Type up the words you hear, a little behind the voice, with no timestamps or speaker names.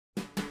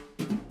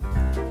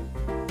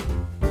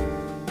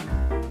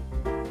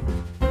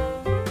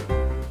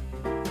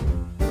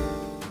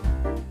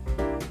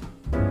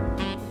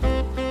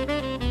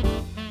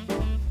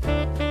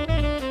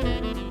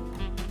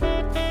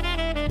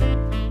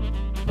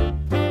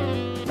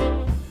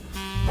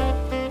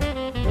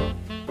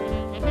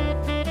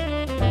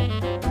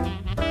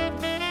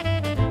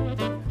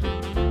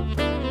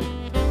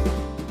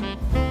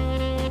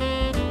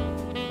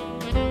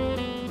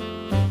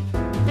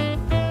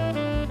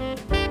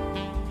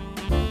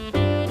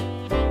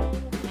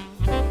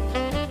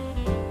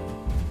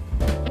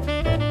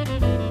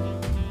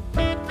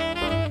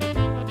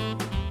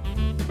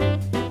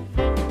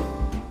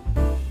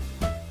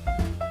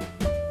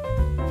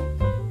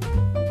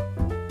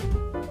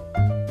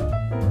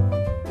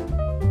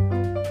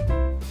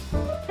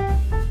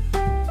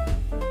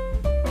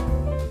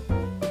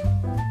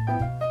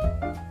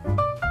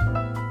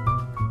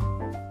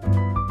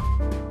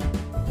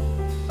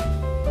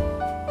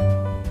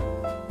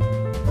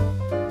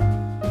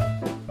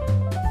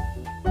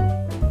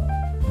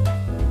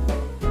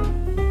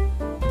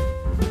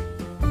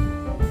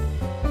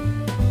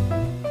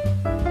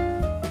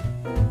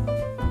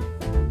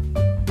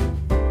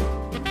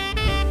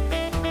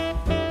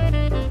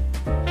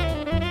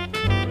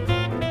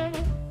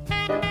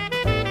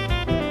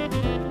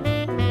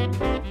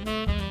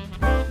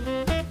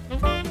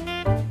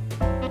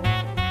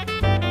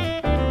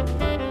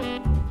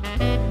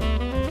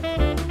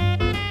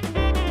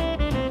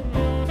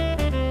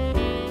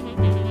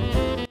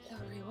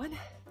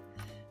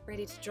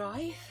ready to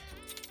dry.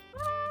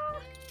 Ah!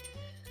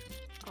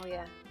 Oh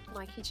yeah,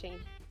 my keychain.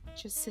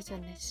 Just sit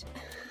in it.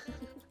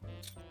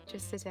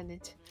 Just sit in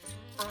it.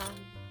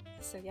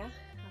 So yeah,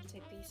 I'll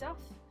take these off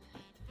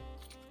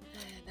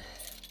and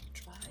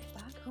drive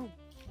back home.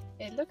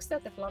 It looks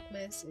that the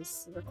Vlogmas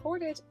is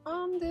recorded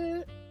on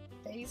the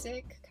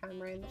basic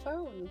camera in the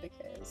phone,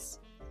 because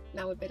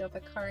now a bit of a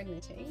car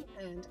knitting,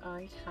 and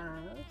I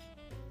have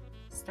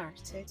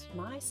started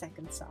my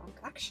second sock.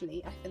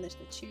 Actually, I finished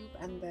the tube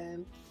and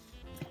the,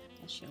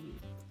 I'll show you,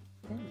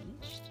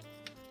 finished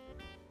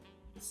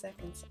the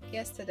second sock.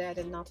 Yesterday I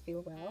did not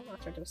feel well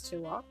after those 2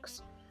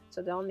 walks,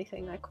 so the only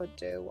thing I could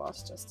do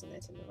was just to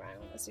knit in the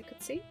round, as you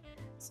could see.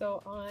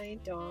 So I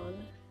have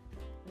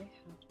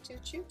 2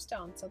 tubes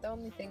done, so the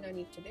only thing I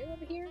need to do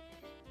over here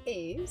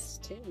is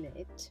to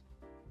knit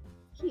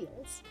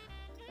heels,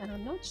 and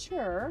I'm not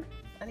sure.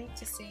 I need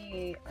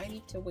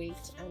to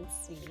wait and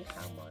see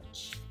how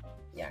much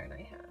yarn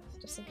I have,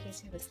 just in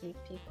case you have a sneak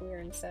peek.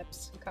 We're in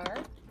Seb's car.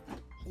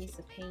 He's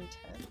a painter.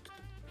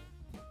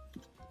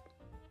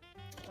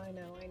 I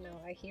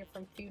know, I hear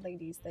from few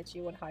ladies that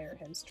you would hire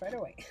him straight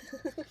away.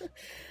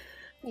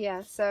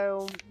 Yeah,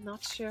 so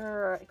not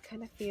sure. It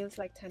kind of feels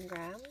like 10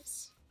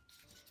 grams,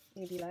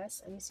 maybe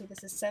less. And you see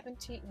this is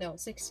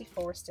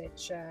 64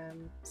 stitch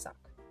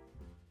sock.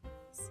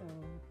 So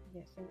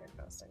yeah, finger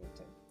crossed. I need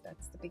to,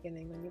 that's the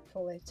beginning. When you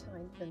pull it,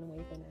 uneven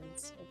waving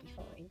ends, it'll be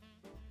fine.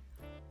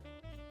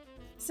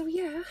 So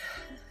yeah,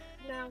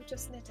 now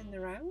just knit in the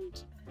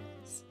round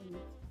as in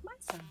my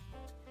side.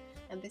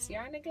 And this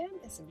yarn again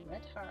is a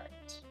red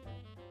heart.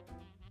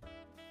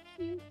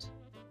 Cute.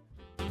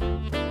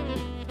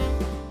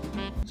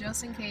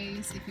 Just in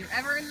case, if you're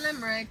ever in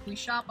Limerick, we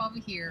shop over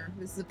here.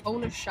 This is a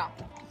Polish shop.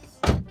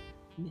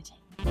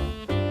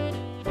 Knitting.